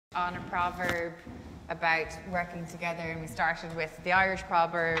on a proverb about working together, and we started with the Irish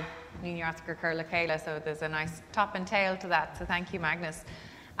proverb, so there's a nice top and tail to that, so thank you, Magnus.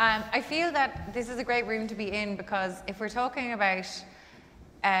 I feel that this is a great room to be in, because if we're talking about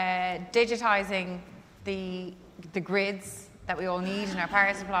digitising the grids that we all need in our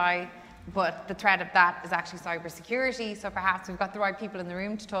power supply, but the threat of that is actually cybersecurity, so perhaps we've got the right people in the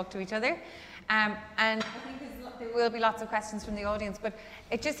room to talk to each other. And I think there will be lots of questions from the audience, but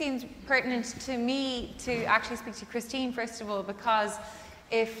it just seems pertinent to me to actually speak to Christine first of all, because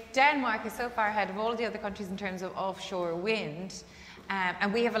if Denmark is so far ahead of all of the other countries in terms of offshore wind,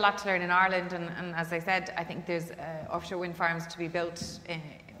 and we have a lot to learn in Ireland, and as I said, I think there's offshore wind farms to be built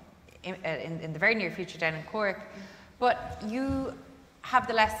in the very near future down in Cork, but you have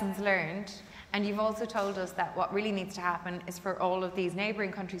the lessons learned, and you've also told us that what really needs to happen is for all of these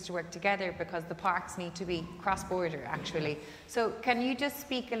neighbouring countries to work together, because the parks need to be cross-border actually. So can you just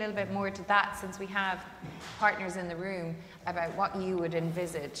speak a little bit more to that, since we have partners in the room, about what you would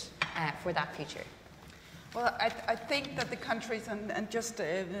envisage for that future? Well, I think that the countries and just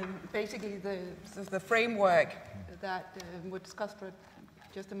basically the framework that we discussed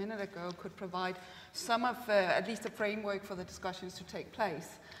just a minute ago could provide some of at least a framework for the discussions to take place.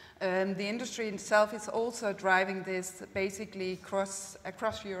 The industry itself is also driving this basically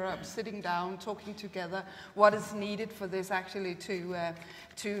across Europe, sitting down, talking together, what is needed for this actually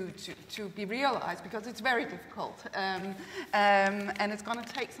to be realized, because it's very difficult and it's going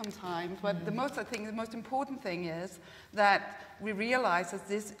to take some time. But I think the most important thing is that we realize that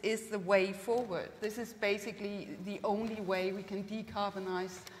this is the way forward. This is basically the only way we can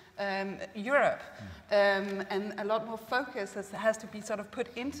decarbonize Europe, and a lot more focus has to be sort of put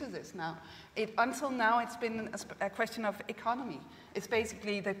into this now. Until now, it's been a question of economy. It's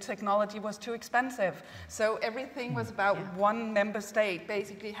basically the technology was too expensive, so everything was about one member state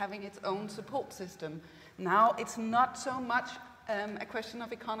basically having its own support system. Now it's not so much a question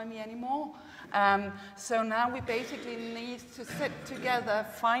of economy anymore. So now we basically need to sit together,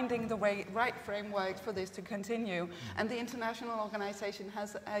 finding the right framework for this to continue. And the international organization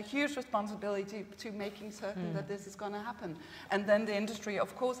has a huge responsibility to making certain that this is going to happen. And then the industry,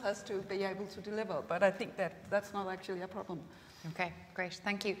 of course, has to be able to deliver. But I think that that's not actually a problem. Okay, great,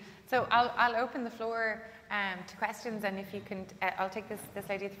 thank you. So I'll open the floor to questions, and if you can, I'll take this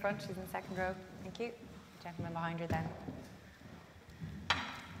lady at the front. She's in the second row. Thank you. Gentleman behind her then.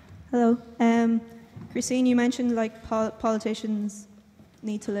 Hello. Christine, you mentioned like politicians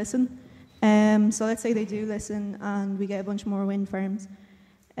need to listen. So let's say they do listen and we get a bunch more wind farms.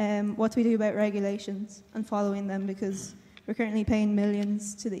 What do we do about regulations and following them? Because we're currently paying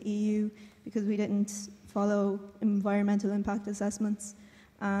millions to the EU because we didn't follow environmental impact assessments.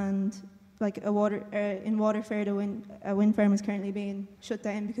 And like in Waterford, a wind farm is currently being shut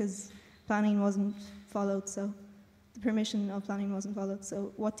down because planning wasn't followed. So the permission of planning wasn't followed.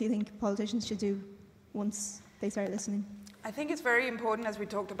 So what do you think politicians should do once they start listening? I think it's very important, as we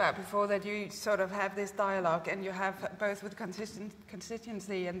talked about before, that you sort of have this dialogue, and you have both with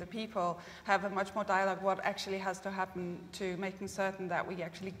constituency and the people have a much more dialogue what actually has to happen to making certain that we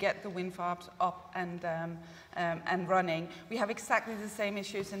actually get the wind farms up and running. We have exactly the same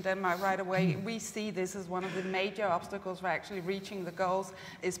issues in Denmark right away. We see this as one of the major obstacles for actually reaching the goals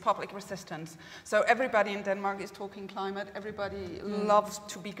is public resistance. So everybody in Denmark is talking climate. Everybody loves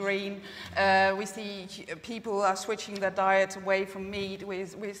to be green. We see people are switching their diet away from meat.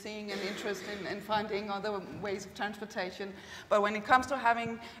 We're seeing an interest in finding other ways of transportation. But when it comes to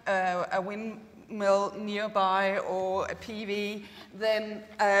having a windmill nearby or a PV, then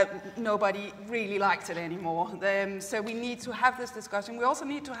nobody really likes it anymore. So we need to have this discussion. We also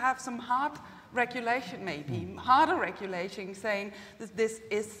need to have some hard regulation, maybe harder regulation, saying that this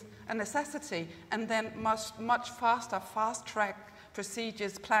is a necessity, and then much faster, fast-track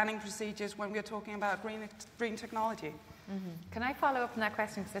procedures, planning procedures when we're talking about green technology. Can I follow up on that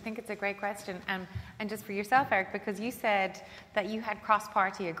question, because I think it's a great question, and just for yourself, Eric, because you said that you had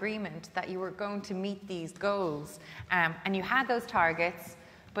cross-party agreement that you were going to meet these goals, and you had those targets,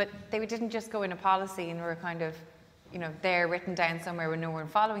 but they didn't just go in a policy and were kind of, you know, there written down somewhere with no one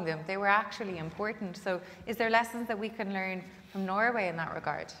following them. They were actually important. So is there lessons that we can learn from Norway in that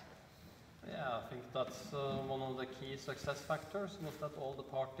regard? Yeah, I think that's one of the key success factors, was that all the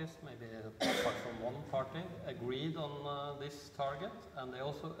parties, maybe apart from one party, agreed on this target, and they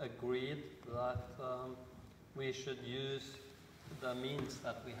also agreed that we should use the means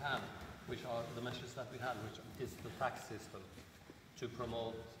that we have, which are the measures that we have, which is the tax system, to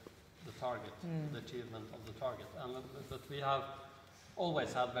promote the target, the achievement of the target. And but we have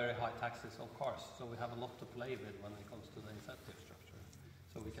always had very high taxes on cars, so we have a lot to play with when it comes to the incentive structure.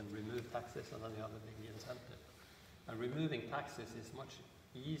 So we can taxes, and then you have a big incentive. And removing taxes is much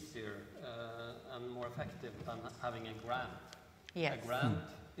easier and more effective than having a grant. Yes. A grant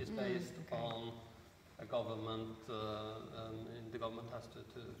is based on a government, and the government has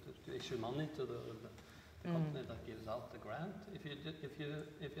to issue money to the company that gives out the grant. If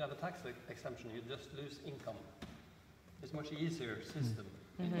you have a tax exemption, you just lose income. It's a much easier system.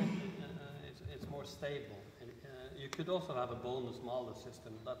 It's more stable. You could also have a bonus-malus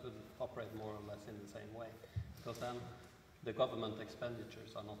system that would operate more or less in the same way, because then the government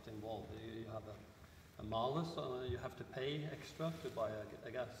expenditures are not involved. You have a malus, you have to pay extra to buy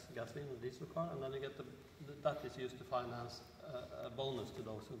a gasoline or diesel car, and then you get that is used to finance a bonus to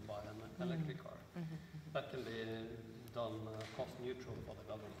those who buy an electric car. That can be done cost neutral for the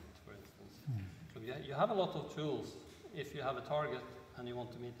government, for instance. So you have a lot of tools. If you have a target and you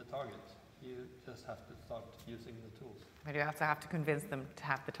want to meet the target, you just have to start using the tools. But you also have to convince them to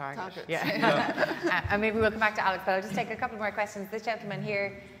have the target. Targets. Yeah. And maybe we'll come back to Alex, but I'll just take a couple more questions. This gentleman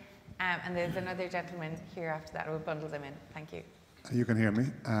here, and there's another gentleman here after that. We'll bundle them in. Thank you. You can hear me.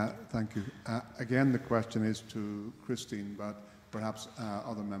 Thank you. Again, the question is to Christine, but perhaps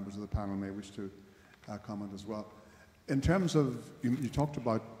other members of the panel may wish to comment as well. In terms of, you talked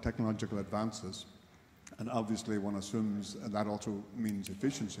about technological advances, and obviously one assumes that also means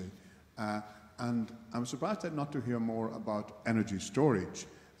efficiency. And I'm surprised not to hear more about energy storage.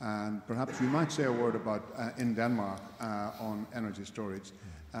 And perhaps you might say a word about, in Denmark, on energy storage,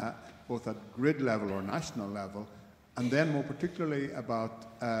 both at grid level or national level, and then more particularly about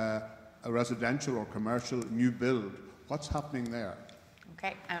a residential or commercial new build. What's happening there?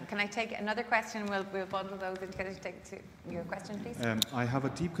 Okay, can I take another question? We'll bundle those in. Can I take to your question, please? I have a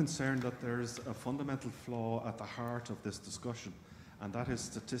deep concern that there's a fundamental flaw at the heart of this discussion, and that is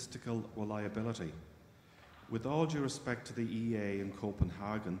statistical reliability. With all due respect to the EA in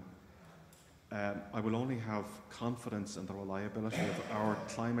Copenhagen, I will only have confidence in the reliability of our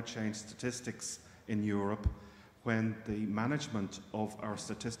climate change statistics in Europe when the management of our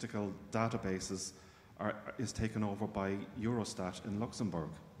statistical databases is taken over by Eurostat in Luxembourg.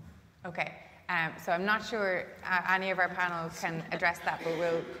 Okay, so I'm not sure any of our panel can address that, but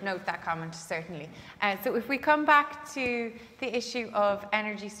we'll note that comment certainly. So if we come back to the issue of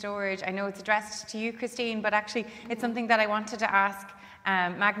energy storage, I know it's addressed to you, Christine, but actually it's something that I wanted to ask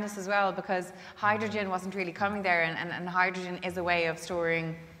Magnus as well, because hydrogen wasn't really coming there, and hydrogen is a way of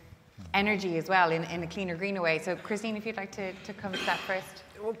storing energy as well in a cleaner, greener way. So Christine, if you'd like to come to that first.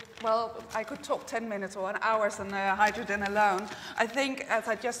 Well, I could talk 10 minutes or an hour on hydrogen alone. I think, as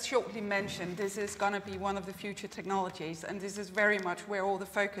I just shortly mentioned, this is going to be one of the future technologies, and this is very much where all the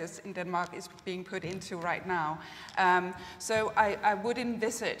focus in Denmark is being put into right now. So I would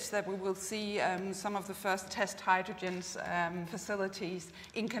envisage that we will see some of the first test hydrogen facilities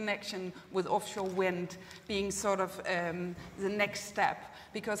in connection with offshore wind being sort of the next step,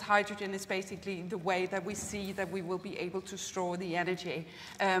 because hydrogen is basically the way that we see that we will be able to store the energy.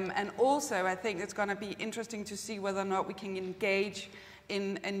 And also, I think it's going to be interesting to see whether or not we can engage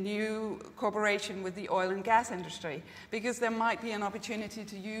in a new cooperation with the oil and gas industry, because there might be an opportunity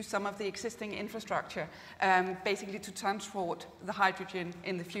to use some of the existing infrastructure basically to transport the hydrogen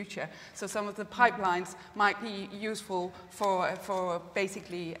in the future. So some of the pipelines might be useful for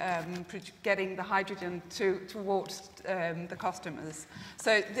basically getting the hydrogen towards the customers.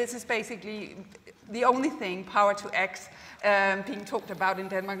 So this is basically the only thing, power to X, being talked about in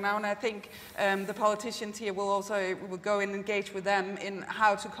Denmark now, and I think the politicians here will go and engage with them in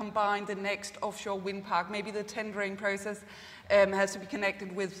how to combine the next offshore wind park. Maybe the tendering process has to be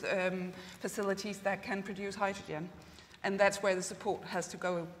connected with facilities that can produce hydrogen, and that's where the support has to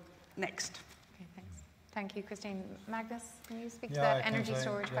go next. Okay, thanks. Thank you, Christine. Magnus, can you speak to that energy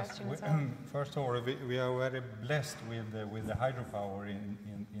storage question as well? First of all, we are very blessed with the hydropower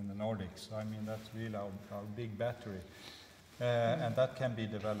in the Nordics. I mean, that's really our big battery. And that can be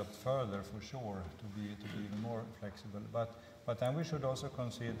developed further for sure to be even more flexible. But then we should also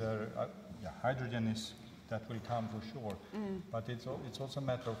consider hydrogen that will come for sure. But it's also a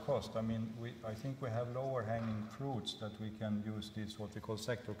matter of cost. I mean, I think we have lower hanging fruits that we can use this what we call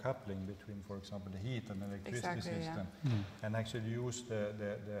sector coupling between, for example, the heat and electricity system, and actually use the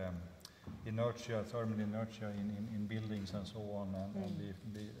inertia, thermal inertia in buildings and so on. And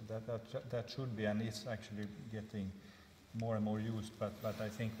that should be, and it's actually getting more and more used, but I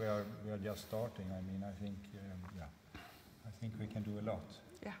think we are just starting. I mean, I think we can do a lot.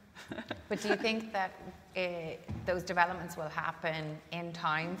 Yeah. But do you think that those developments will happen in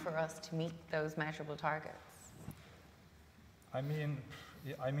time for us to meet those measurable targets? I mean,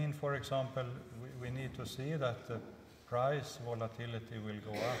 for example, we need to see that price volatility will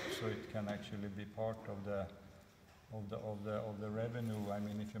go up, so it can actually be part of the revenue. I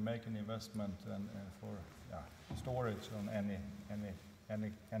mean, if you make an investment for storage on any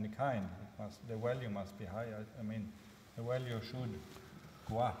kind, the value must be high. I mean, the value should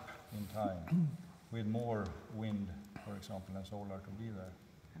go up in time with more wind, for example, and solar to be there.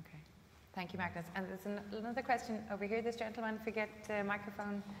 Okay, thank you, Magnus. And there's another question over here. This gentleman, forget the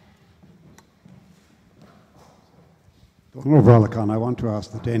microphone. I want to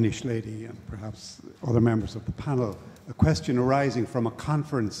ask the Danish lady and perhaps other members of the panel a question arising from a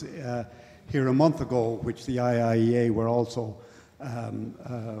conference here a month ago, which the IIEA were also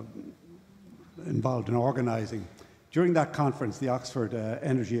involved in organising. During that conference, the Oxford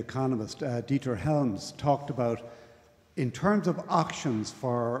energy economist Dieter Helms talked about, in terms of auctions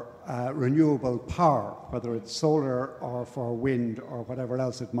for renewable power, whether it's solar or for wind or whatever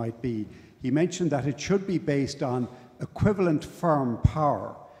else it might be, he mentioned that it should be based on equivalent firm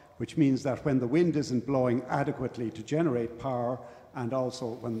power, which means that when the wind isn't blowing adequately to generate power, and also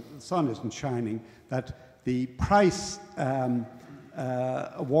when the sun isn't shining, that the price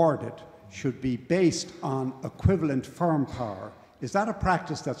awarded should be based on equivalent firm power. Is that a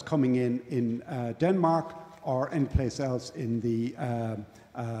practice that's coming in Denmark or any place else in the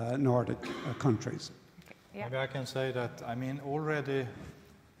Nordic countries? Yeah. Maybe I can say that, I mean, already,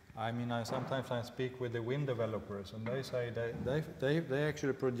 I sometimes speak with the wind developers, and they say they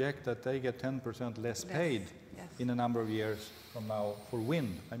actually project that they get 10% less paid in a number of years from now for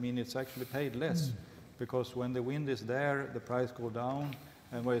wind. I mean, it's actually paid less because when the wind is there, the price goes down,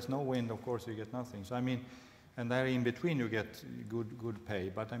 and when there's no wind, of course, you get nothing. So I mean, and there in between you get good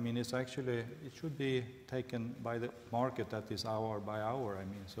pay. But I mean, it's actually, it should be taken by the market, that is hour by hour. I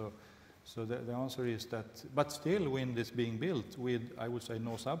mean, so the answer is that, but still wind is being built with, I would say,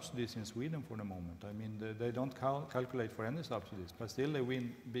 no subsidies in Sweden for the moment. I mean, they don't calculate for any subsidies, but still they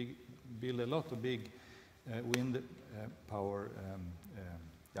build a lot of big wind power.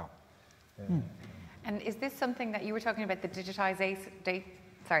 And is this something that you were talking about, the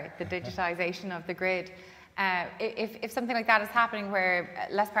digitization of the grid? If something like that is happening where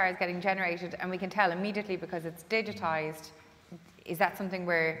less power is getting generated and we can tell immediately because it's digitized, is that something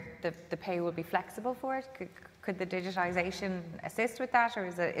where the pay will be flexible for it? Could the digitization assist with that, or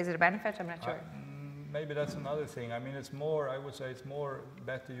is it a benefit? I'm not sure. Maybe that's another thing. I mean, it's more, I would say it's more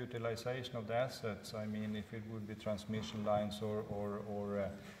better utilization of the assets. I mean, if it would be transmission lines or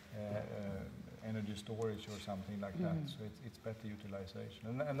energy storage or something like that. So it's better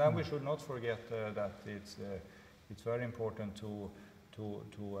utilization. And then we should not forget that it's very important to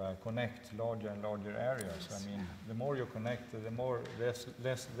connect larger and larger areas. I mean, the more you connect, the more less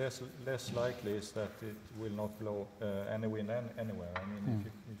likely is that it will not blow any wind anywhere. I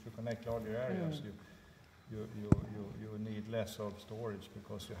mean, if you connect larger areas, you need less of storage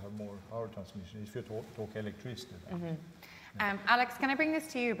because you have more power transmission. If you talk electricity. Alex, can I bring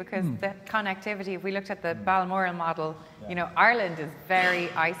this to you? Because the connectivity, if we looked at the Balmoral model, you know, Ireland is very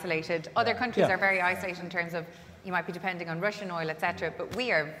isolated. Other countries are very isolated in terms of, you might be depending on Russian oil, etc. But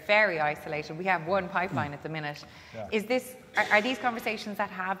we are very isolated. We have one pipeline at the minute. Is this, are these conversations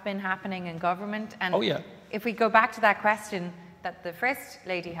that have been happening in government? And if we go back to that question that the first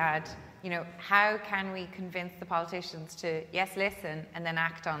lady had, you know, how can we convince the politicians to, yes, listen, and then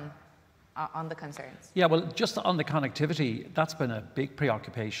act on the concerns? Yeah, well, just on the connectivity, that's been a big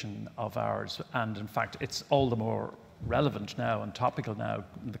preoccupation of ours. And in fact, it's all the more relevant now and topical now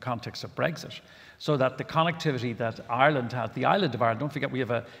in the context of Brexit. So that the connectivity that Ireland has, the island of Ireland, don't forget we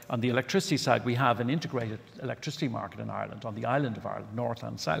have on the electricity side, we have an integrated electricity market in Ireland, on the island of Ireland, north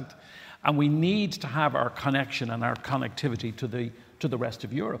and south. And we need to have our connection and our connectivity to the rest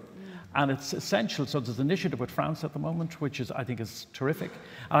of Europe. And it's essential. So there's an initiative with France at the moment, which I think is terrific.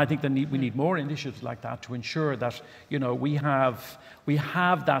 And I think we need more initiatives like that to ensure that, you know, we have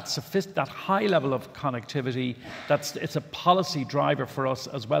that high level of connectivity. It's a policy driver for us,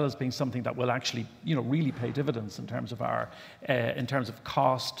 as well as being something that will actually, you know, really pay dividends in terms of in terms of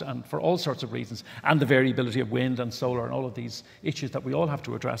cost and for all sorts of reasons, and the variability of wind and solar and all of these issues that we all have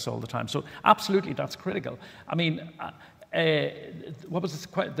to address all the time. So absolutely, that's critical. I mean. What was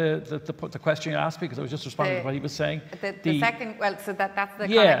the question you asked me? Because I was just responding to what he was saying. The second, well, so that's the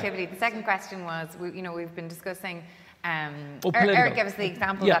connectivity. The second question was, we've been discussing. Eric gave us the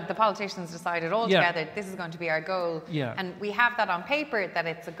example that the politicians decided all together this is going to be our goal, and we have that on paper that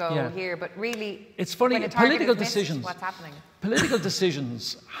it's a goal here, but really, it's funny. Political decisions. What's happening? Political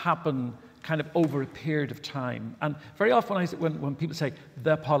decisions happen kind of over a period of time. And very often when people say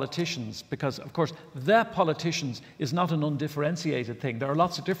the politicians, because of course the politicians is not an undifferentiated thing. There are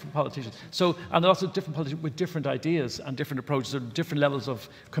lots of different politicians. So, and lots of different politicians with different ideas and different approaches and different levels of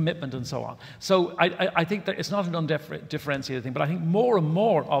commitment and so on. So I think that it's not an undifferentiated thing, but I think more and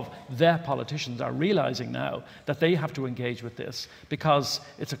more of the politicians are realizing now that they have to engage with this, because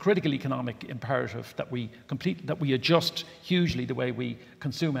it's a critical economic imperative that we adjust hugely the way we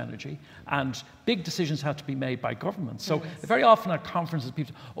consume energy, and big decisions have to be made by governments. So very often at conferences,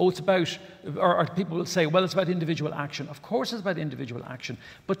 people, it's about, or people will say, well, it's about individual action. Of course it's about individual action,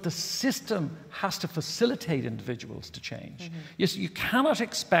 but the system has to facilitate individuals to change. You cannot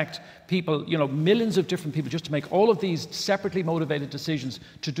expect people, millions of different people, just to make all of these separately motivated decisions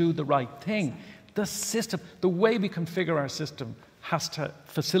to do the right thing. The system, the way we configure our system, has to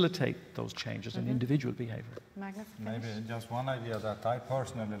facilitate those changes in individual behaviour. Maybe just one idea that I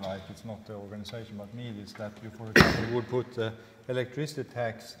personally like, it's not the organization but me, is that you, for example, would put the electricity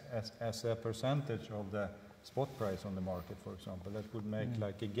tax as a percentage of the spot price on the market, for example. That would make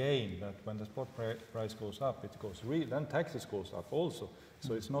like a gain, that when the spot price goes up, it goes then taxes goes up also.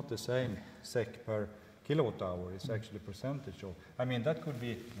 So it's not the same SEK per kilowatt hour, it's actually percentage of. I mean, that could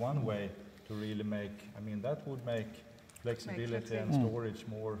be one way to really make, that would make flexibility and storage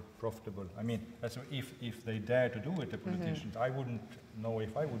more profitable. I mean, that's if they dare to do it, the politicians. I wouldn't know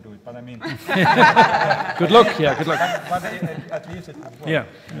if I would do it, but I mean... Good luck, good luck. But at least it would work. Yeah.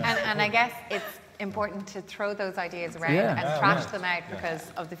 And I guess it's important to throw those ideas around and trash them out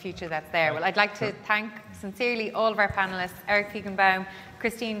because of the future that's there. Well, I'd like to thank sincerely all of our panellists, Eric Feigenbaum,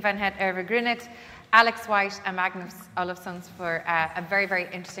 Christine Van Het Erve-Grunet, Alex White and Magnus Olofssons for a very, very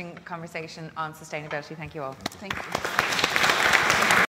interesting conversation on sustainability. Thank you all. Thank you.